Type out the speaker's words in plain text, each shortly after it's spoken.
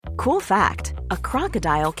Cool fact, a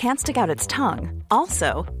crocodile can't stick out its tongue.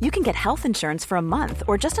 Also, you can get health insurance for a month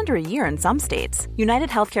or just under a year in some states. United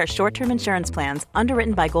Healthcare short-term insurance plans,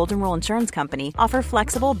 underwritten by Golden Rule Insurance Company, offer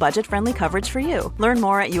flexible, budget-friendly coverage for you. Learn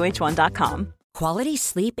more at uh1.com. Quality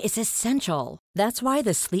sleep is essential. That's why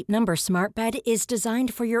the Sleep Number Smart Bed is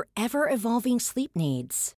designed for your ever-evolving sleep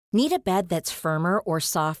needs. Need a bed that's firmer or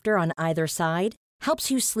softer on either side?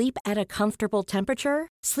 Helps you sleep at a comfortable temperature?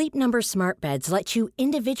 Sleep Number Smart Beds let you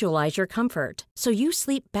individualize your comfort, so you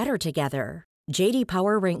sleep better together. J.D.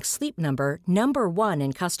 Power ranks Sleep Number number 1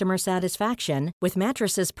 in customer satisfaction with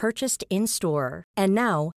mattresses purchased in-store. And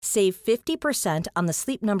now, save 50% on the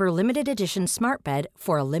Sleep Number Limited Edition Smart Bed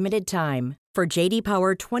for a limited time. For J.D.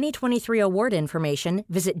 Power 2023 award information,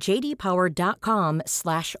 visit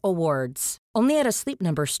jdpower.com/awards. Only at a Sleep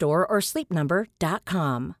Number store or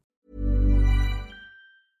sleepnumber.com.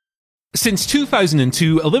 Since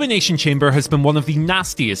 2002, Elimination Chamber has been one of the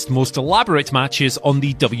nastiest, most elaborate matches on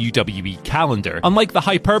the WWE calendar. Unlike the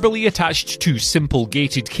hyperbole attached to simple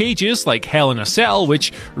gated cages like Hell in a Cell,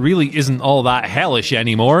 which really isn't all that hellish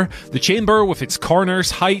anymore, the Chamber, with its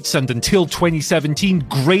corners, heights, and until 2017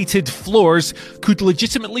 grated floors, could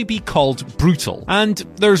legitimately be called brutal. And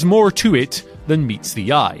there's more to it than meets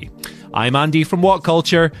the eye. I'm Andy from What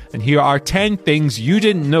Culture, and here are 10 things you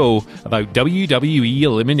didn't know about WWE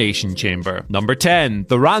Elimination Chamber. Number 10.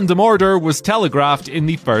 The random order was telegraphed in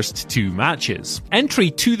the first 2 matches.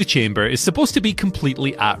 Entry to the chamber is supposed to be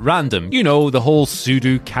completely at random. You know, the whole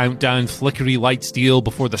pseudo countdown flickery lights deal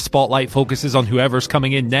before the spotlight focuses on whoever's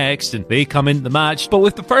coming in next and they come into the match. But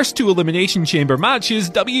with the first 2 Elimination Chamber matches,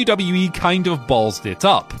 WWE kind of ballsed it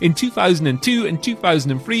up. In 2002 and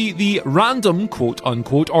 2003, the random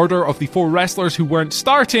quote-unquote order of the 4 wrestlers who weren't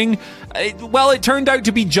starting, it turned out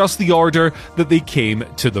to be just the order that they came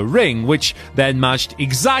to the ring, which then matched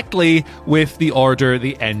exactly with the order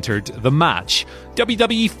they entered the match.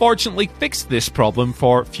 WWE fortunately fixed this problem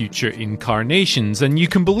for future incarnations, and you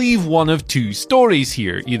can believe one of 2 stories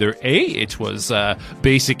here. Either A, it was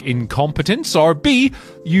basic incompetence, or B,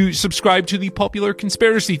 you subscribe to the popular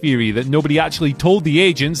conspiracy theory that nobody actually told the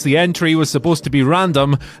agents the entry was supposed to be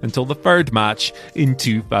random until the 3rd match in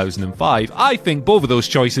 2005. I think both of those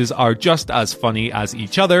choices are just as funny as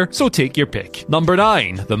each other, so take your pick. Number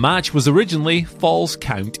 9. The match was originally Falls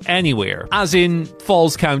Count Anywhere. As in,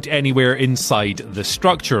 Falls Count Anywhere inside the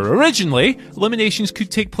structure. Originally, eliminations could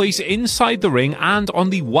take place inside the ring and on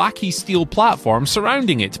the wacky steel platform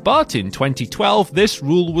surrounding it, but in 2012, this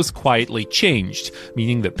rule was quietly changed,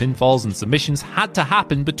 meaning that pinfalls and submissions had to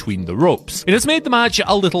happen between the ropes. It has made the match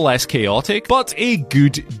a little less chaotic, but a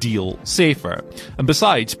good deal safer. And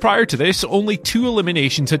besides, prior to this, only 2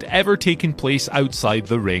 eliminations had ever taken place outside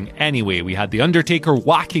the ring anyway. We had The Undertaker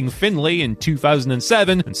whacking Finlay in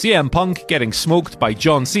 2007, and CM Punk getting smoked by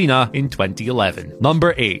John Cena in 2011.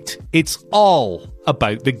 Number 8. It's all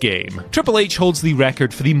about the game. Triple H holds the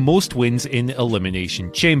record for the most wins in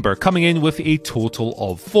Elimination Chamber, coming in with a total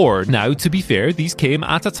of 4. Now, to be fair, these came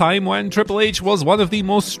at a time when Triple H was one of the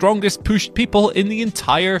most strongest pushed people in the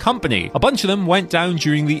entire company. A bunch of them went down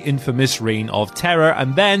during the infamous Reign of Terror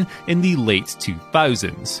and then in the late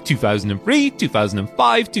 2000s. 2003,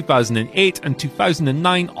 2005, 2008, and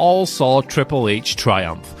 2009 all saw Triple H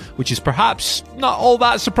triumph, which is perhaps not all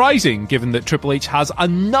that surprising given that Triple H has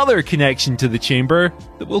another connection to the chamber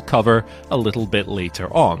that we'll cover a little bit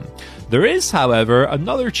later on. There is, however,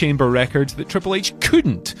 another chamber record that Triple H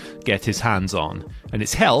couldn't get his hands on, and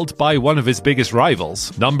it's held by one of his biggest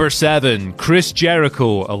rivals. Number 7. Chris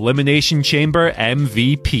Jericho, Elimination Chamber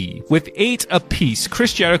MVP. With 8 apiece,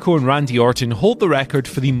 Chris Jericho and Randy Orton hold the record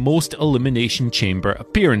for the most Elimination Chamber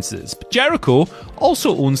appearances, but Jericho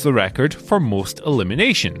also owns the record for most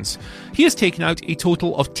eliminations. He has taken out a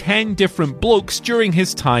total of 10 different blokes during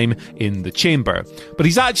his time in the chamber, but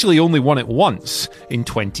he's actually only won it once, in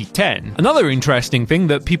 2010. Another interesting thing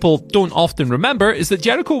that people don't often remember is that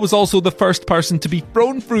Jericho was also the first person to be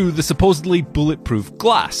thrown through the supposedly bulletproof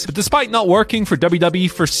glass. But despite not working for WWE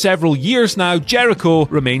for several years now, Jericho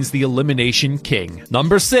remains the Elimination King.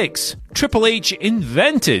 Number 6. Triple H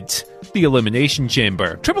invented the Elimination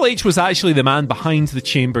Chamber. Triple H was actually the man behind the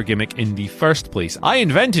chamber gimmick in the first place. I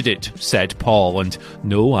invented it, said Paul, and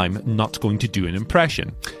no, I'm not going to do an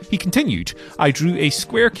impression. He continued, I drew a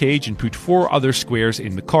square cage and put 4 other squares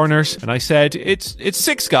in the corners, and I said, it's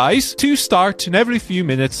 6 guys, 2 start, and every few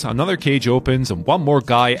minutes another cage opens and 1 more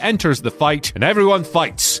guy enters the fight, and everyone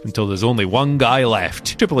fights until there's only 1 guy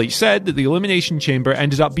left. Triple H said that the Elimination Chamber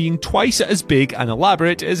ended up being twice as big and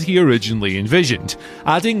elaborate as he originally envisioned,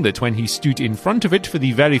 adding that when he he stood in front of it for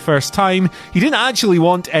the very first time, he didn't actually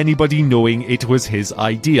want anybody knowing it was his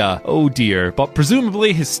idea. Oh dear. But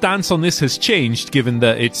presumably his stance on this has changed given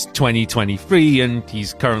that it's 2023 and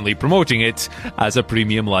he's currently promoting it as a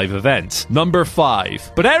premium live event. Number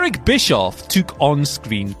 5. But Eric Bischoff took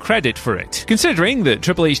on-screen credit for it. Considering that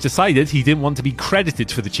Triple H decided he didn't want to be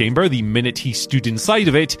credited for the chamber the minute he stood inside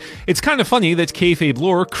of it, it's kind of funny that kayfabe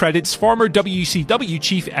lore credits former WCW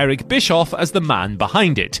chief Eric Bischoff as the man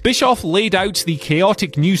behind it. Bischoff laid out the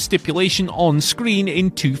chaotic new stipulation on screen in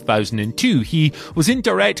 2002. He was in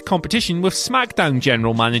direct competition with SmackDown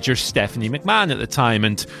general manager Stephanie McMahon at the time,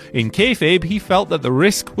 and in kayfabe, he felt that the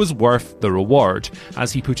risk was worth the reward,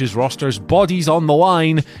 as he put his roster's bodies on the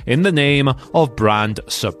line in the name of brand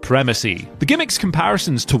supremacy. The gimmick's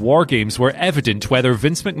comparisons to War Games were evident whether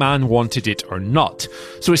Vince McMahon wanted it or not,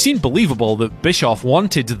 so it seemed believable that Bischoff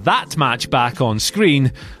wanted that match back on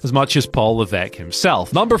screen as much as Paul Levesque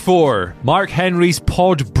himself. Number 4. Mark Henry's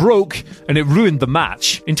pod broke and it ruined the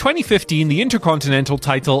match. In 2015, the Intercontinental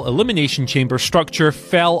title Elimination Chamber structure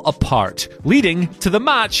fell apart, leading to the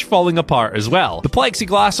match falling apart as well. The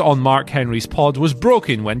plexiglass on Mark Henry's pod was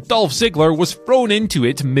broken when Dolph Ziggler was thrown into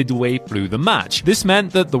it midway through the match. This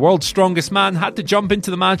meant that the world's strongest man had to jump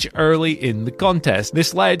into the match early in the contest.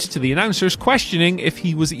 This led to the announcers questioning if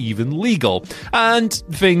he was even legal, and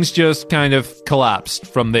things just kind of collapsed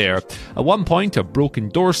from there. At one point, a broken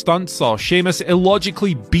door stunt saw Sheamus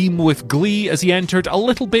illogically beam with glee as he entered a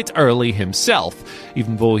little bit early himself,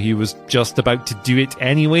 even though he was just about to do it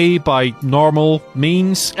anyway by normal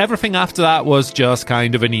means. Everything after that was just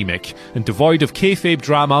kind of anemic and devoid of kayfabe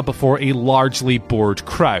drama before a largely bored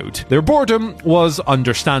crowd. Their boredom was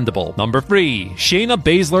understandable. Number 3. Shayna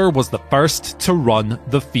Baszler was the first to run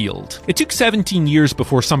the field. It took 17 years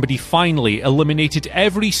before somebody finally eliminated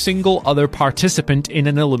every single other participant in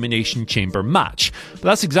an Elimination Chamber match. But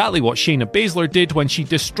that's exactly what Shayna Baszler did when she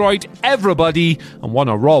destroyed everybody and won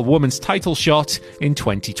a Raw Women's title shot in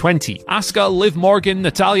 2020. Asuka, Liv Morgan,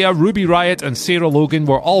 Natalya, Ruby Riott and Sarah Logan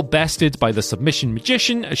were all bested by the Submission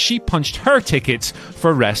Magician as she punched her ticket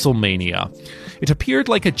for WrestleMania. It appeared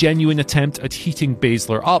like a genuine attempt at heating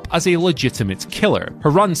Baszler up as a legitimate killer. Her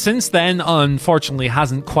run since then, unfortunately,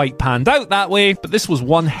 hasn't quite panned out that way, but this was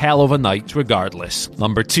one hell of a night regardless.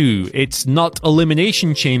 Number 2. It's not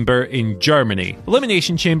Elimination Chamber in Germany.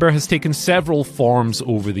 Elimination Chamber has taken several forms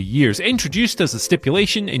over the years. Introduced as a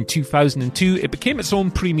stipulation in 2002, it became its own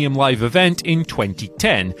premium live event in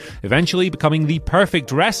 2010, eventually becoming the perfect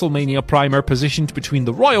WrestleMania primer positioned between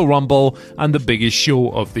the Royal Rumble and the biggest show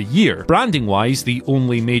of the year. Branding-wise, the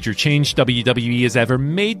only major change WWE has ever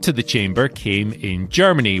made to the chamber came in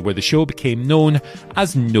Germany, where the show became known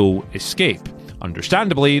as No Escape.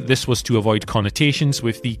 Understandably, this was to avoid connotations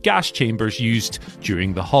with the gas chambers used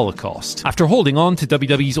during the Holocaust. After holding on to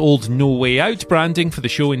WWE's old No Way Out branding for the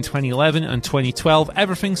show in 2011 and 2012,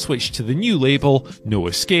 everything switched to the new label, No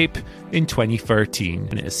Escape, in 2013,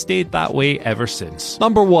 and it has stayed that way ever since.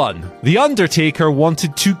 Number 1. The Undertaker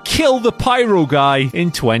wanted to kill the Pyro Guy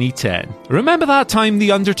in 2010. Remember that time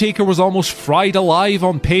The Undertaker was almost fried alive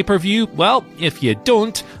on pay-per-view? Well, if you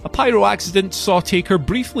don't, a pyro accident saw Taker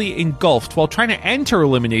briefly engulfed while trying to enter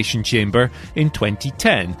Elimination Chamber in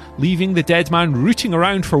 2010, leaving the dead man rooting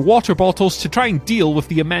around for water bottles to try and deal with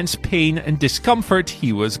the immense pain and discomfort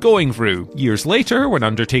he was going through. Years later, when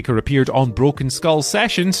Undertaker appeared on Broken Skull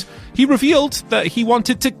Sessions, he revealed that he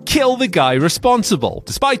wanted to kill the guy responsible.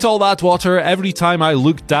 Despite all that water, every time I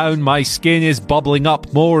look down, my skin is bubbling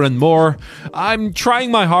up more and more. I'm trying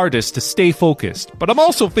my hardest to stay focused, but I'm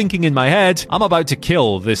also thinking in my head, I'm about to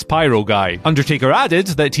kill this Pyro Guy. Undertaker added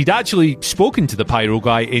that he'd actually spoken to the Pyro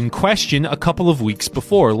Guy in question a couple of weeks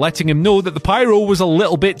before, letting him know that the Pyro was a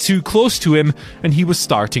little bit too close to him and he was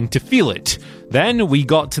starting to feel it. Then we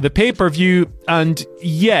got to the pay-per-view, and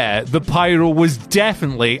yeah, the Pyro was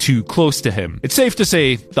definitely too close to him. It's safe to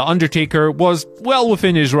say the Undertaker was well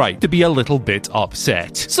within his right to be a little bit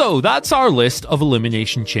upset. So that's our list of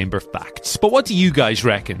Elimination Chamber facts. But what do you guys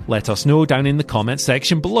reckon? Let us know down in the comment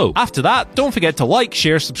section below. After that, don't forget to like,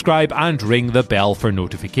 share, subscribe, and ring the bell for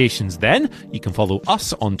notifications. Then you can follow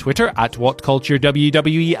us on Twitter at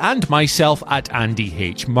WhatCultureWWE and myself at Andy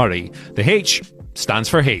H. Murray. The H stands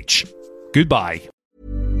for H. Goodbye.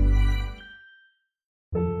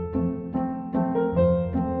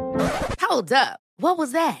 Hold up. What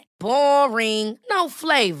was that? Boring. No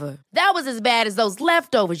flavor. That was as bad as those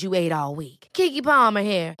leftovers you ate all week. Keke Palmer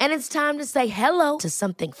here, and it's time to say hello to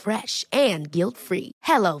something fresh and guilt-free.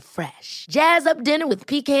 Hello Fresh. Jazz up dinner with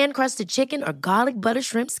pecan-crusted chicken or garlic butter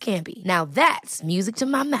shrimp scampi. Now that's music to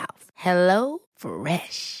my mouth. Hello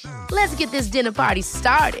Fresh. Let's get this dinner party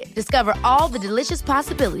started. Discover all the delicious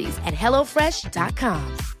possibilities at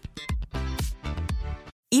HelloFresh.com.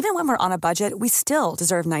 Even when we're on a budget, we still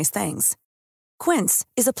deserve nice things. Quince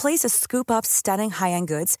is a place to scoop up stunning high-end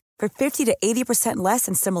goods for 50 to 80% less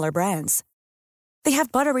than similar brands. They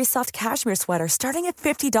have buttery soft cashmere sweaters starting at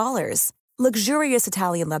 $50, luxurious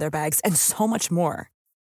Italian leather bags, and so much more.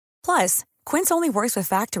 Plus, Quince only works with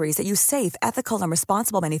factories that use safe, ethical, and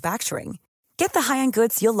responsible manufacturing. Get the high-end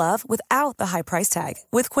goods you'll love without the high price tag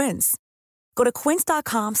with Quince. Go to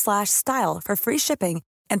quince.com/style for free shipping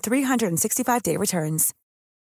and 365-day returns.